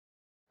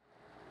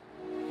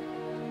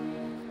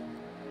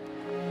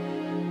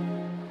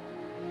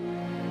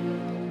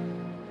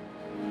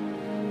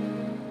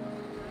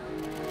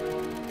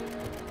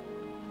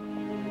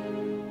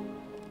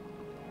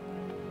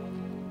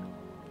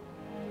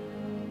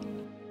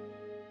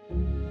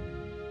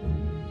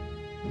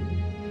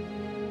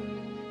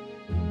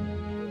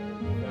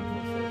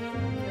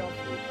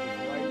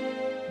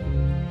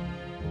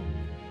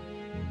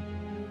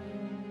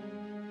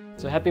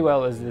Happy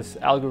Whale is this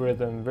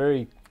algorithm,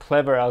 very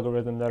clever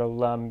algorithm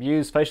that'll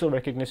use facial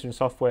recognition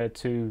software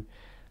to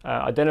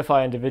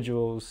identify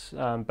individuals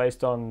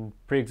based on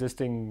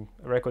pre-existing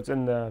records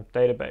in the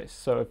database.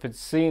 So if it's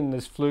seen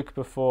this fluke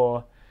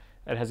before,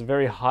 it has a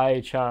very high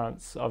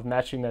chance of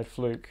matching that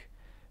fluke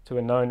to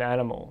a known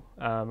animal.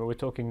 We're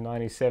talking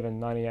 97,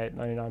 98,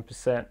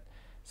 99%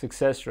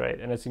 success rate,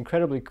 and it's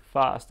incredibly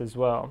fast as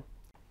well.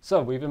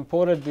 So we've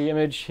imported the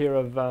image here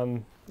of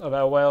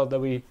our whale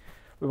that we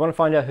want to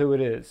find out who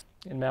it is.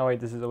 In Maui,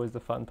 this is always the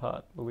fun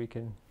part, where we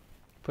can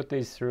put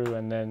these through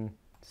and then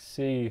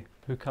see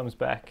who comes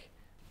back.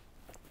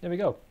 There we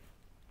go.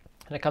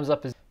 And it comes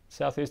up as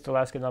Southeast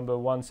Alaska number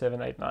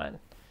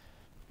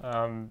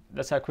 1789.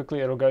 That's how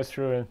quickly it'll go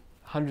through and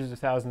hundreds of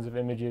thousands of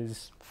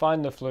images,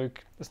 find the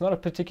fluke. It's not a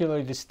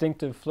particularly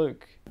distinctive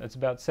fluke. It's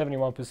about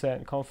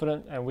 71%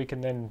 confident, and we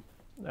can then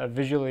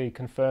visually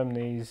confirm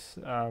these,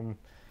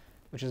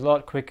 which is a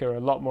lot quicker,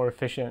 a lot more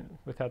efficient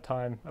with our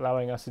time,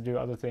 allowing us to do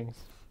other things.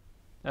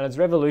 And it's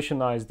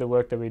revolutionized the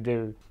work that we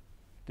do.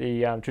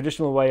 The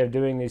traditional way of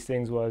doing these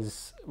things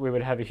was we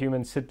would have a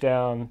human sit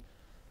down,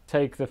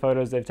 take the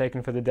photos they've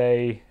taken for the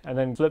day, and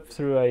then flip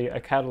through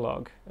a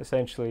catalog,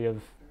 essentially,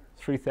 of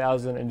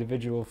 3,000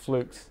 individual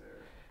flukes.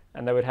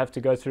 And they would have to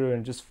go through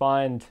and just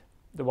find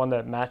the one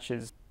that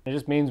matches. It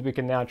just means we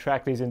can now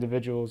track these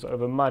individuals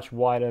over much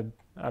wider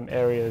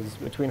areas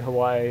between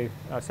Hawaii,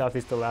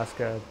 Southeast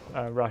Alaska,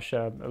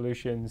 Russia,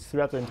 Aleutians,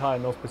 throughout the entire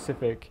North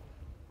Pacific.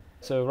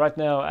 So right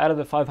now, out of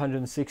the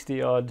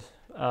 560 odd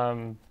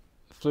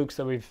flukes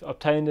that we've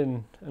obtained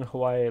in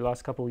Hawaii the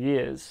last couple of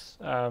years,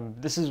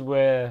 this is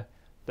where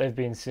they've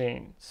been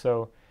seen.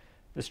 So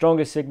the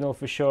strongest signal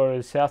for sure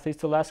is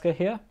Southeast Alaska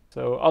here.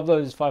 So of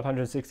those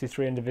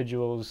 563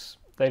 individuals,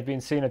 they've been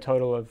seen a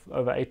total of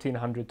over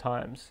 1,800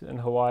 times in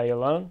Hawaii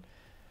alone.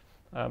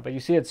 But you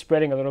see it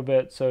spreading a little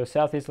bit. So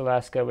Southeast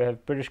Alaska, we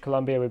have British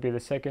Columbia would be the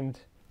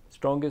second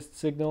strongest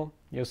signal.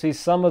 You'll see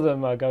some of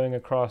them are going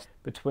across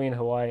between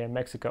Hawaii and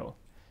Mexico,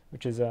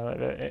 which is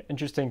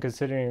interesting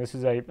considering this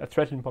is a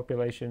threatened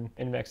population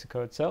in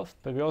Mexico itself.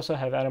 But we also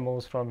have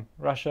animals from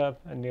Russia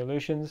and the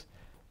Aleutians.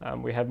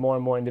 We have more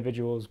and more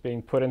individuals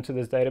being put into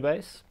this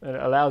database. It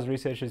allows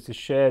researchers to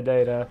share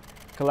data,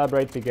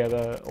 collaborate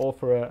together, all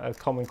for a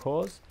common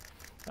cause,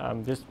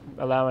 just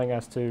allowing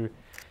us to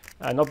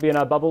not be in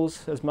our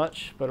bubbles as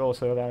much, but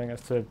also allowing us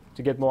to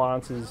get more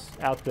answers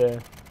out there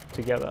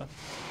together.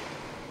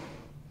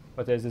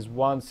 But there's this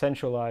one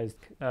centralized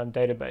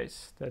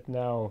database that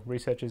now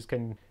researchers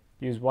can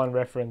use one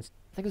reference.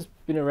 I think it's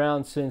been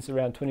around since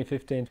around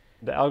 2015.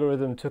 The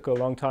algorithm took a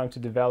long time to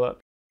develop.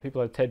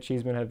 People like Ted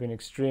Cheeseman have been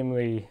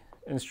extremely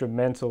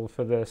instrumental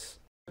for this,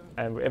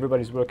 and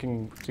everybody's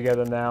working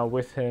together now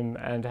with him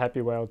and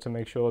Happy Whale to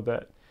make sure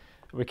that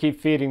we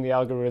keep feeding the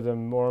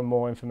algorithm more and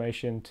more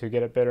information to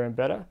get it better and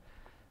better.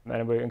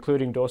 And we're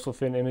including dorsal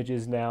fin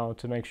images now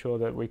to make sure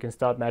that we can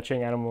start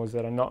matching animals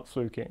that are not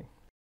fluking.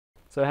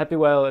 So Happy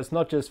Whale is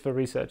not just for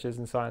researchers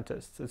and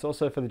scientists, it's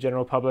also for the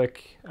general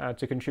public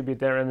to contribute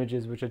their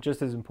images, which are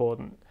just as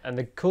important. And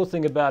the cool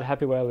thing about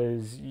Happy Whale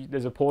is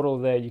there's a portal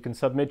there. You can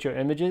submit your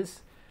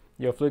images,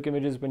 your fluke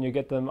images, when you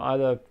get them,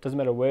 either, doesn't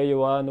matter where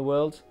you are in the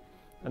world,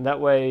 and that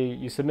way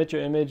you submit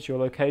your image, your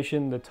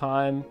location, the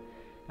time,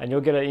 and you'll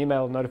get an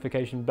email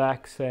notification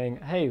back saying,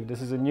 hey,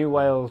 this is a new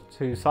whale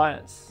to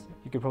science.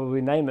 You could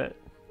probably name it.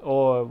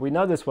 Or we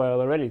know this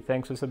whale already,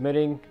 thanks for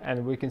submitting,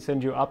 and we can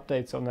send you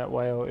updates on that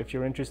whale if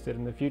you're interested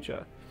in the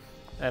future.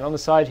 And on the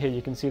side here,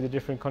 you can see the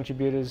different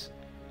contributors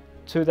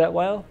to that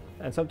whale.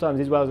 And sometimes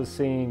these whales are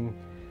seen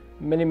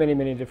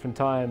many different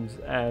times.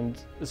 And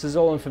this is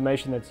all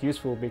information that's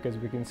useful because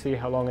we can see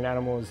how long an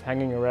animal is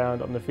hanging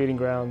around on the feeding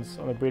grounds,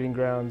 on the breeding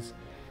grounds.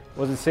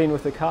 Was it seen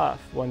with the calf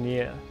one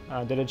year?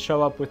 Did it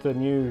show up with a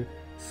new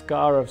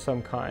scar of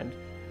some kind?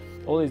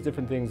 All these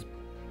different things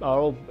are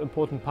all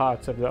important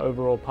parts of the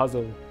overall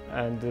puzzle,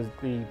 and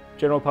the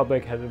general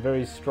public has a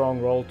very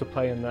strong role to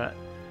play in that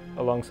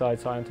alongside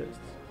scientists.